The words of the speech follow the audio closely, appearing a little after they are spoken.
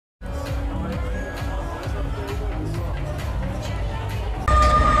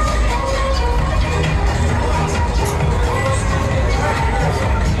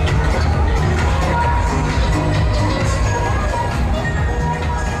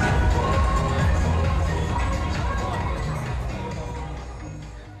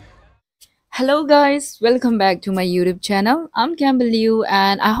Hello guys, welcome back to my YouTube channel. I'm Campbell Liu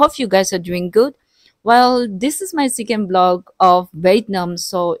and I hope you guys are doing good. Well, this is my second vlog of Vietnam,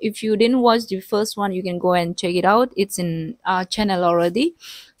 so if you didn't watch the first one, you can go and check it out. It's in our channel already.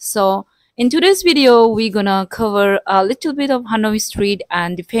 So in today's video, we're gonna cover a little bit of Hanoi street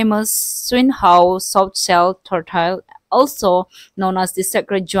and the famous swinhoe softshell turtle, also known as the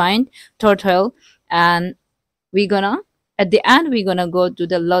sacred giant turtle, and we're gonna at the end we're gonna go to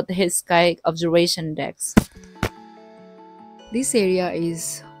the Lotte sky observation decks. This area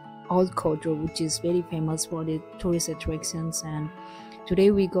is Old Kotor, which is very famous for the tourist attractions, and today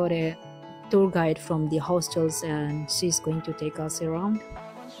we got a tour guide from the hostels and she's going to take us around.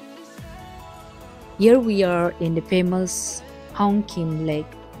 Here we are in the famous Hong Kim Lake.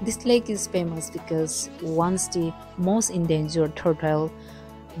 This lake is famous because once the most endangered turtle,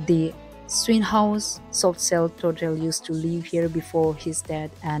 the swinhoe softshell turtle, used to live here before his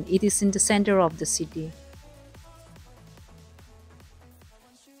death, and it is in the center of the city.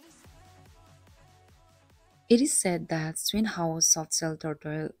 It is said that swinhoe softshell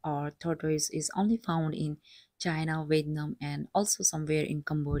turtle or tortoise is only found in China, Vietnam, and also somewhere in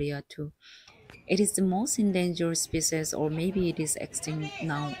Cambodia too. It is the most endangered species, or maybe it is extinct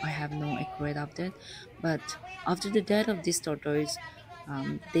now. I have no accurate update. But after the death of this tortoise,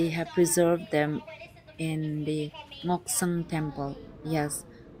 they have preserved them in the Ngok Sang temple. Yes,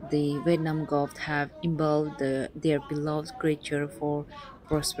 the Vietnam gods have imbued their beloved creature for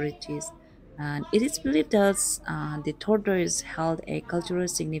prosperities. And it is believed that the tortoise held a cultural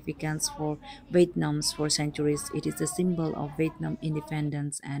significance for Vietnam's for centuries. It is a symbol of Vietnam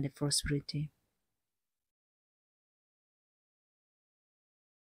independence and prosperity.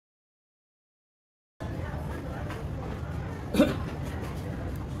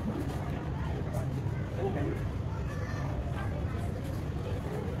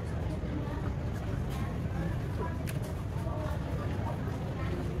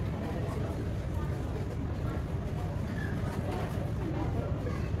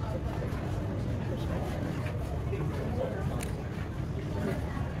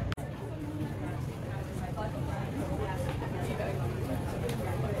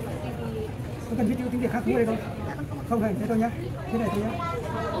 Có cần viết chữ tiếng Việt khác không đây không? Không phải, thế thôi nhé. Thế này thôi nhé.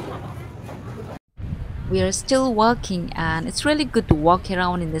 We are still walking and it's really good to walk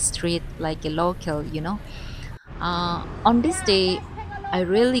around in the street like a local, you know. On this day, I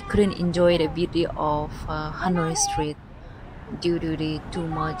really couldn't enjoy the beauty of Hanoi street due to the too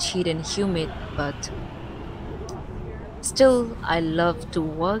much heat and humid, but still I love to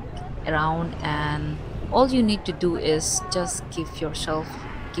walk around, and all you need to do is just keep yourself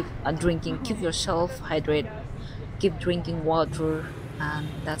hydrated, keep drinking water, and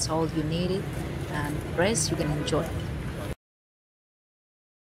that's all you need it, and rest you can enjoy.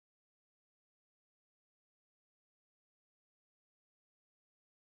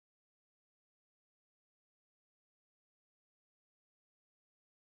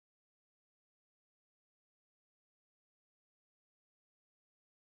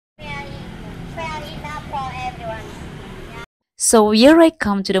 Fair enough for everyone. So here I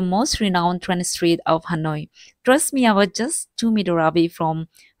come to the most renowned train street of Hanoi. Trust me, I was just 2 meters away from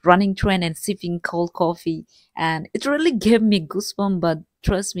running train and sipping cold coffee, and it really gave me goosebumps. But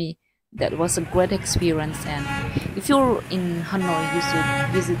trust me, that was a great experience. And if you're in Hanoi, you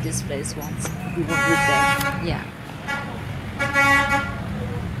should visit this place once. You won't regret. Yeah.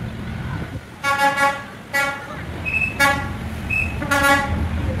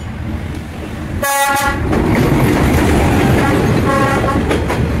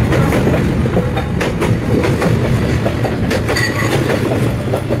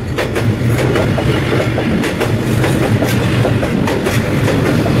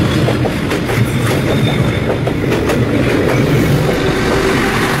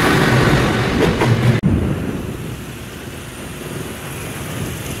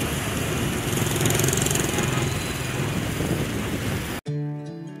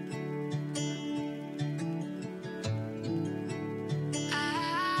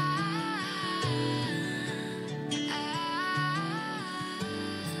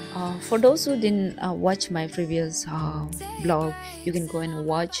 For those who didn't watch my previous blog, you can go and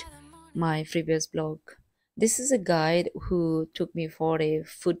watch my previous blog. This is a guide who took me for a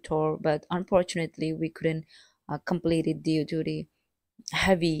food tour, but unfortunately we couldn't complete it due to the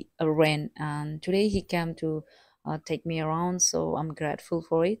heavy rain. And today he came to take me around, so I'm grateful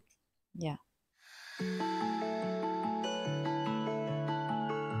for it. Yeah.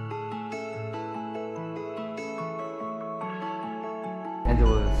 And the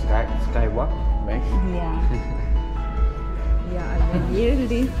skywalk, right? Yeah. Yeah, I went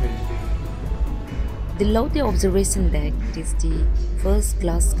yearly. The Lotte observation deck, it is the first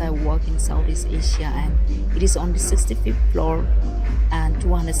glass skywalk in Southeast Asia, and it is on the 65th floor and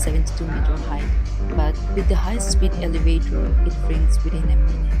 272-meter height. But with the high-speed elevator, it brings within a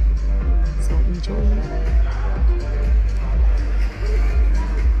minute. So enjoy.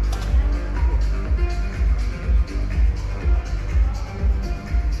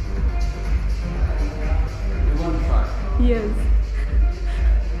 Yes.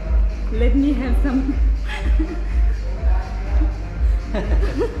 Let me have some.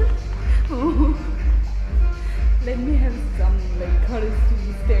 Oh. Let me have some like courage to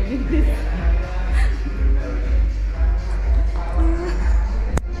be standing this.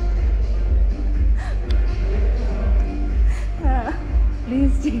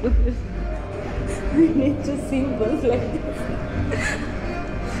 Please take a bit. We need to symbols like this.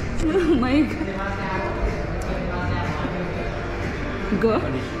 Oh my god. Go.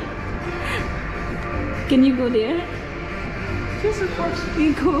 Can you go there? Just watch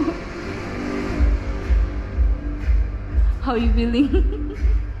me go. How you feeling?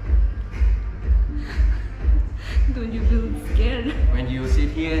 Don't you feel scared? When you sit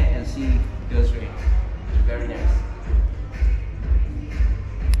here and see girls rain, it's very nice.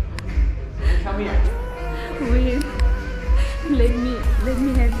 Come here. Wait. Let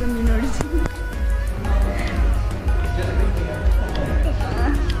me have some energy.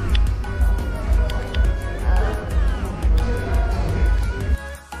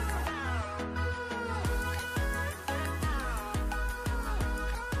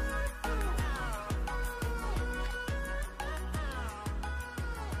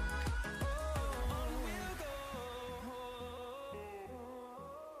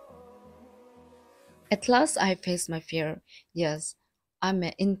 At last, I faced my fear. Yes, I'm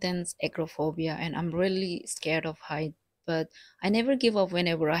an intense acrophobia and I'm really scared of height, but I never give up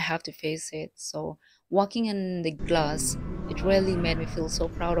whenever I have to face it. So, walking in the glass, it really made me feel so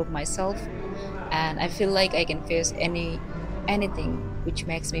proud of myself, and I feel like I can face anything which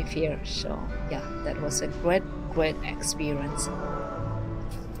makes me fear. So, yeah, that was a great experience.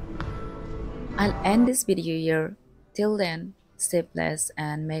 I'll end this video here. Till then, stay blessed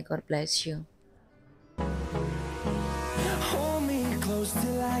and may God bless you. Hold me close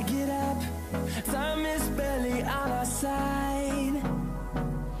till I get up. Time is barely on our side.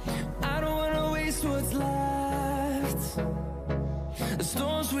 I don't wanna waste what's left. The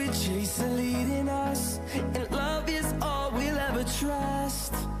storms we chase are leading us, and love is all we'll ever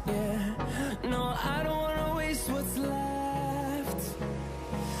trust.